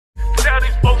tell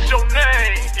these folks your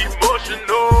name.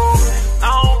 Emotional.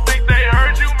 I don't think they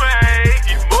heard you, man.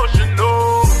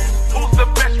 Emotional. Who's the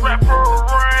best rapper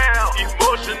around?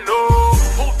 Emotional.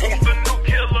 Who's the new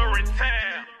killer in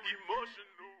town?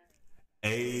 Emotional.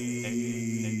 Hey,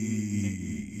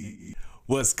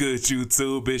 what's good,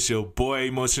 YouTube? It's your boy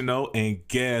Emotional, and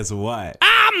guess what?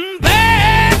 I'm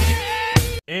back!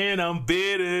 And I'm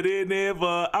better than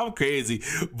ever. I'm crazy.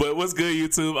 But what's good,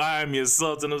 YouTube? I am your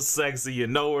Sultan of Sexy. You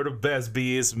know where the best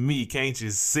be. It's me. Can't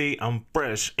you see? I'm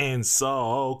fresh and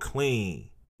so clean.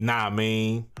 Nah,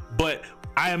 man. But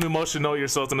I am Emotional, your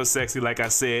Sultan of Sexy, like I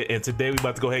said. And today we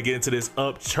about to go ahead and get into this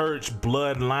Upchurch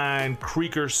Bloodline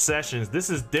Creeker Sessions. This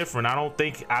is different. I don't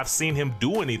think I've seen him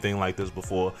do anything like this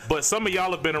before. But some of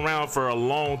y'all have been around for a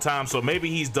long time, so maybe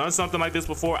he's done something like this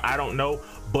before. I don't know.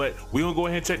 But we're gonna go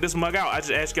ahead and check this mug out. I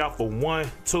just ask y'all for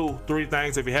 1, 2, 3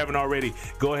 things. If you haven't already,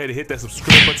 go ahead and hit that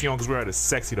subscribe button on, because we're the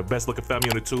sexy, the best looking family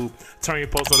on the tube. Turn your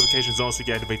post notifications on so you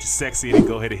can activate your sexy, and then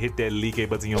go ahead and hit that like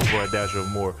button on for a dash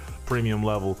of more premium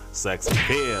level sexy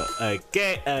here.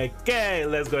 Okay,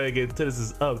 let's go ahead and get into this.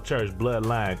 Is Upchurch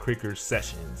Bloodline Creeker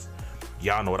Sessions.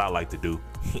 Y'all know what I like to do.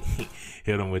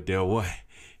 Hit them with their what?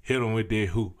 Hit them with their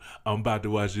who. I'm about to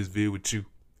watch this video with you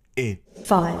in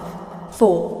 5,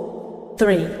 4,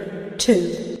 3,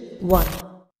 2, 1.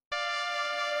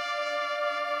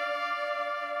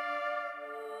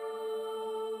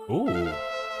 Ooh.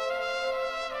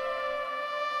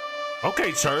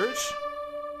 Okay, church.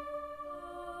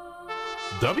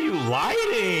 W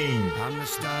lighting. I'm the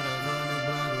start of a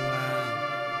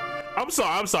new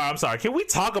bloodline. I'm sorry. Can we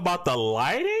talk about the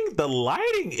lighting? The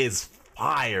lighting is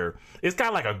fire. It's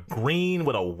got like a green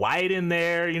with a white in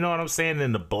there, you know what I'm saying?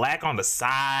 And the black on the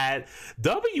side.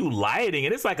 W lighting,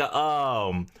 and it's like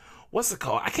a what's it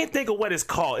called? I can't think of what it's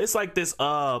called. It's like this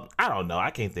I don't know. I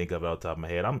can't think of it off the top of my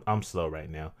head. I'm slow right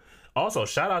now. Also,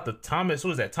 shout out to Thomas,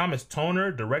 who is that? Thomas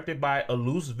Toner, directed by A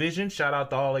Loose Vision. Shout out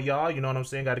to all of y'all. You know what I'm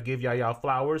saying? Got to give y'all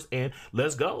flowers, and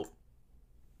let's go.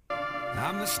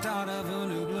 I'm the start of a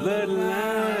new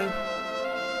Bloodline.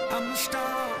 I'm the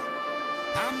star.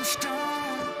 I'm the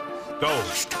star. Go.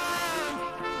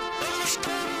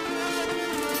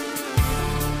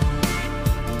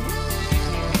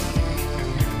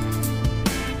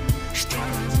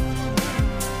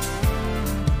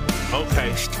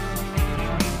 Okay.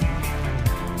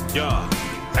 Yeah.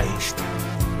 Hey.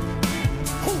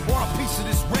 Who want a piece of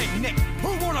this redneck? Who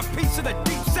want a piece of the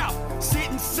deep south?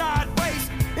 Sitting sideways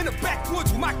in the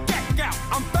backwoods with my gack out.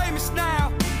 I'm famous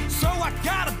now, so I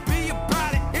gotta be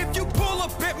about it. If you pull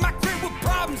up at my crib with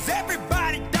problems,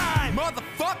 everybody dying,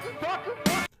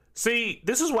 motherfucker. See,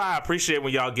 this is why I appreciate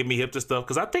when y'all give me hip to stuff,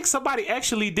 because I think somebody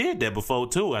actually did that before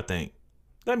too, I think.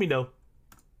 Let me know.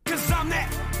 Cause I'm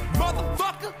that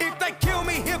motherfucker. If they kill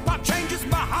me, hip-hop changes.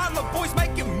 My holler voice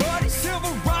make it muddy.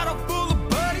 Silverado full of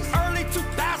buddies. Early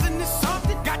 2000 is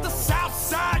something. Got the south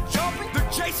side jumping. The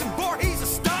Jason Voorhees a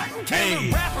stunt.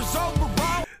 Killing rappers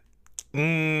overall.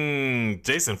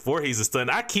 Jason Voorhees a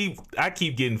stunt. I keep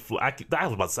getting I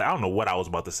was about to say, I don't know what I was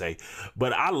about to say,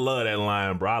 but I love that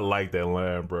line, bro. I like that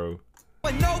line, bro.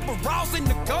 And overalls in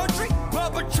the country.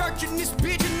 Bubba Church in this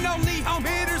bitch, and only home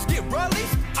hitters get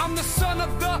released. I'm the son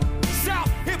of the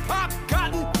South, hip-hop,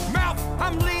 cotton mouth.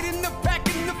 I'm leading the pack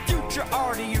in the future,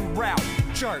 Artie and Ralph.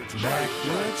 Church.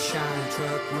 Backwood shine,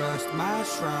 truck rust, my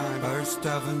shrine. First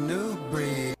of a new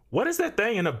breed. What is that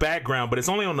thing in the background? But it's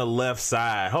only on the left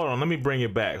side. Hold on, let me bring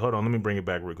it back. Hold on, let me bring it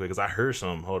back real quick, because I heard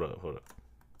something. Hold up.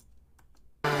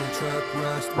 Truck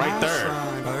rust, right there.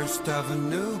 First of a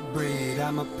new breed,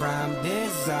 I'm a prime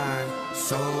design.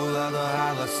 Soul of the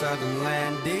hollow southern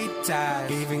land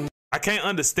tide. I can't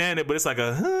understand it, but it's like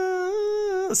a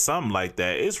something like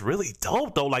that. It's really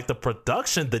dope though, like the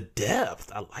production, the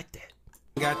depth. I like that.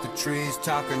 Got the trees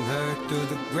talking her through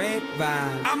the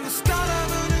grapevine. I'm the start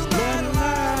of a new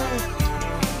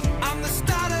bloodline. I'm the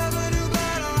start of a new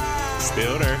bloodline.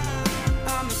 Still there.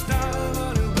 I'm the start of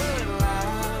a new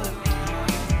bloodline.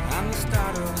 I'm the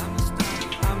start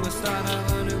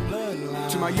of a new bloodline.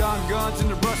 To my young guns in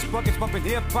the rust buckets, bumping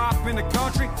hip-hop in the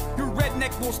country. Your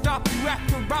redneck will stop you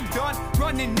after I'm done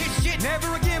running this shit.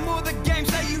 Never again will the game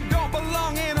say you don't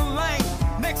belong in a lane.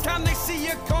 Next time they see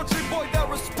a country boy, they'll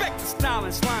respect the style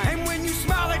and slang. And when you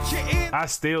smile at your end, I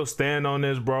still stand on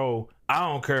this, bro. I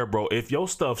don't care, bro. If your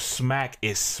stuff smack,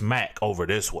 it's smack over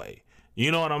this way.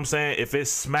 You know what I'm saying? If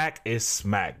it's smack, it's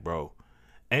smack, bro.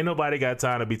 Ain't nobody got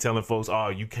time to be telling folks, oh,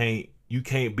 you can't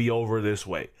be over this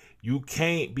way. You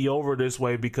can't be over this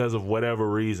way because of whatever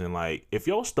reason. Like, if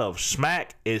your stuff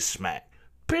smack, it's smack.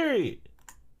 Period.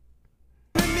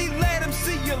 let me let them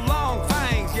see your long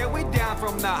fangs. Yeah, we down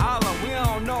from the holler. We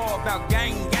don't know about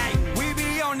gang. We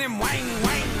be on them wang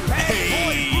wang. Bad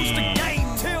boy, rooster gang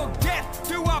till death.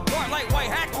 Do our part like white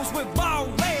hackles with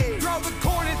long legs. Throw the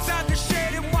corn inside the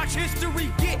shed and watch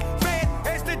history get fed.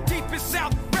 As the deepest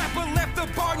South rapper left the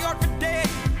barnyard for dead.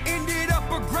 Ended up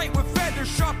a great with feathers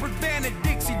sharper than a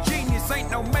Dixie genius.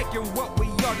 Ain't no making what we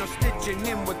are, no stitching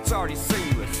in what's already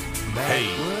seamless.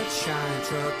 Backwood shine,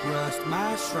 truck rust,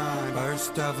 my shrine.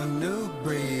 First of a new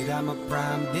breed, I'm a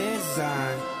prime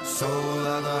design. Soul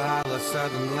of the hollow,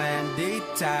 southern land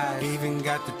tied. Even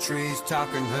got the trees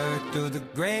talking, heard through the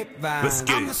grapevine. Let's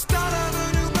get it. I'm the start of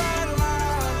a new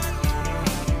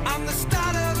bloodline. I'm the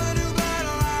start of a new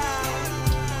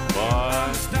bloodline.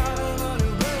 I'm the start of a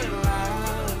new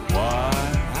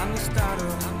bloodline. I'm the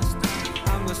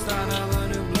start of a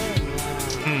new bloodline.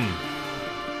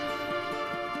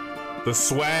 The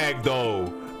swag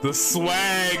though. The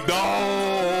swag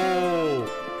though.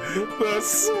 The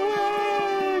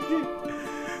swag.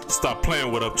 Stop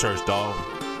playing with Upchurch, dog.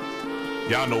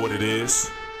 Y'all know what it is.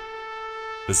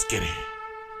 Let's get it.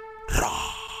 Rah.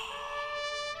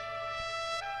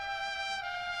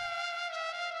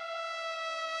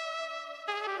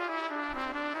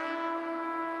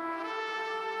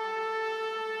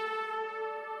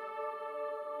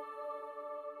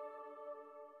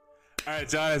 All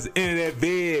right, y'all, that's the end of that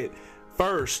vid.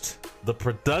 First, the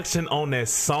production on that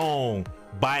song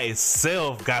by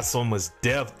itself got so much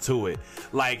depth to it.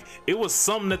 Like, it was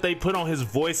something that they put on his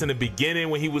voice in the beginning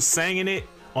when he was singing it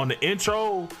on the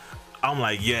intro. I'm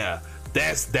like, yeah,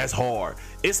 that's hard.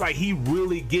 It's like he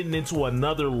really getting into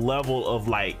another level of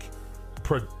like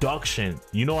production.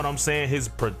 You know what I'm saying? His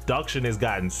production has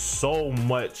gotten so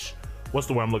much, what's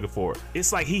the word I'm looking for?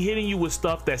 It's like he hitting you with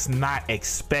stuff that's not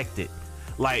expected.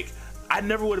 Like, I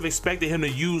never would have expected him to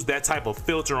use that type of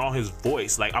filter on his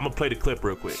voice. Like, I'm gonna play the clip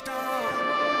real quick.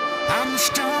 I'm a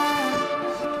star.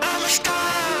 I'm a star.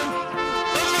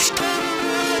 I'm a star.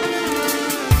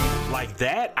 Like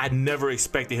that, I never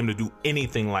expected him to do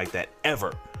anything like that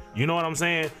ever. You know what I'm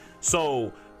saying?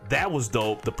 So that was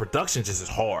dope. The production just is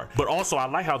hard. But also, I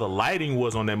like how the lighting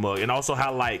was on that mug, and also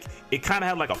how like it kind of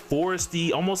had like a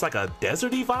foresty, almost like a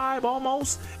deserty vibe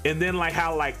almost. And then like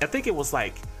how like I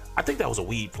think that was a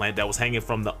weed plant that was hanging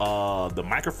from the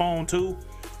microphone too.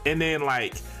 And then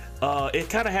like it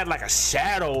kind of had like a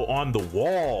shadow on the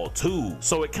wall too.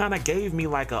 So it kind of gave me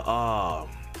like a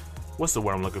what's the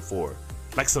word I'm looking for?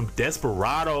 Like some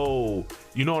Desperado,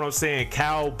 you know what I'm saying?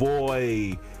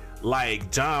 Cowboy,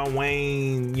 like John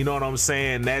Wayne, you know what I'm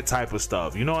saying? That type of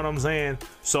stuff, you know what I'm saying?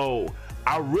 So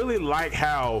I really like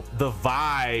how the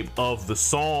vibe of the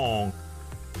song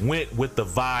went with the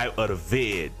vibe of the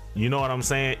vid. You know what I'm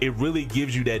saying? It really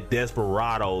gives you that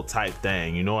Desperado type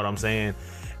thing. You know what I'm saying?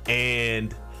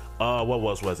 And what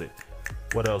else was it?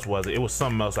 What else was it? It was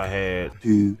something else I had.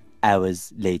 2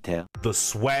 hours later. The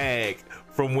swag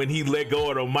from when he let go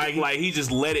of the mic, like he just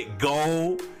let it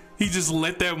go. He just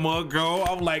let that mug go.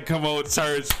 I'm like, come on,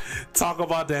 church. Talk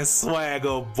about that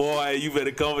swagger, boy. You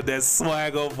better come with that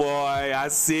swagger, boy. I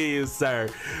see you, sir.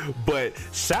 But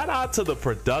shout out to the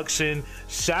production.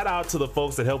 Shout out to the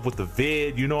folks that helped with the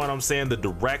vid. You know what I'm saying? The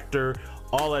director,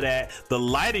 all of that. The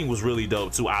lighting was really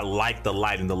dope, too. I like the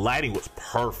lighting. The lighting was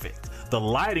perfect. The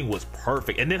lighting was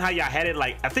perfect. And then how y'all had it,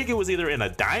 like, I think it was either in a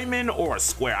diamond or a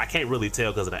square. I can't really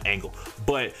tell because of the angle.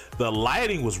 But the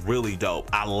lighting was really dope.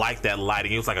 I like that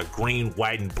lighting. It was like a green,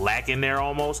 white, and black in there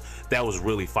almost. That was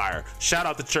really fire. Shout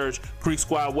out to Church, Creek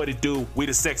Squad, what it do? We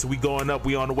the sexy, we going up.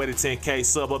 We on the way to 10K.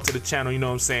 Sub up to the channel, you know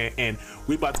what I'm saying? And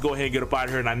we about to go ahead and get up out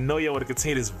of here. And I know y'all want to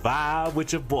continue this vibe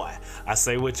with your boy. I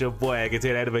say with your boy. I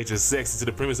continue to elevate your sexy to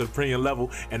the premium of the premium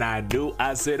level. And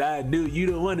I said I knew you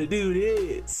don't want to do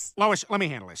this. Lois, let me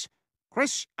handle this.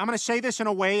 Chris, I'm going to say this in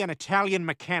a way an Italian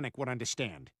mechanic would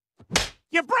understand.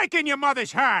 You're breaking your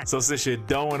mother's heart. So since you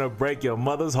don't want to break your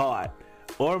mother's heart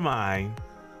or mine,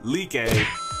 leak a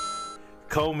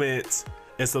comment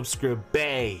and subscribe.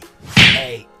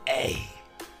 Hey.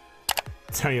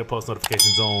 Turn your post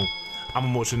notifications on. I'm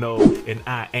emotional and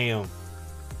I am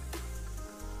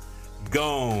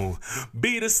gone.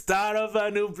 Be the start of a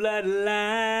new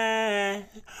bloodline.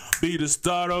 Be the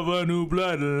start of a new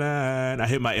bloodline. I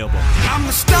hit my elbow. I'm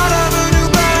the start of a new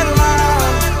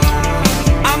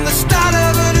bloodline. I'm the start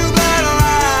of a new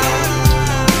bloodline.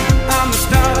 I'm the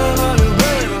start of a new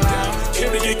bloodline.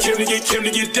 Came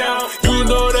to get down. You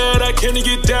know that I came to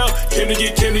get down. Came to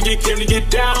get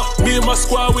down. Me and my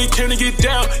squad, we came to get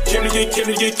down. Came to get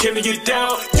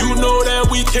down. You know that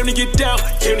we came to get down.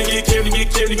 Came to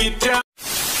get down.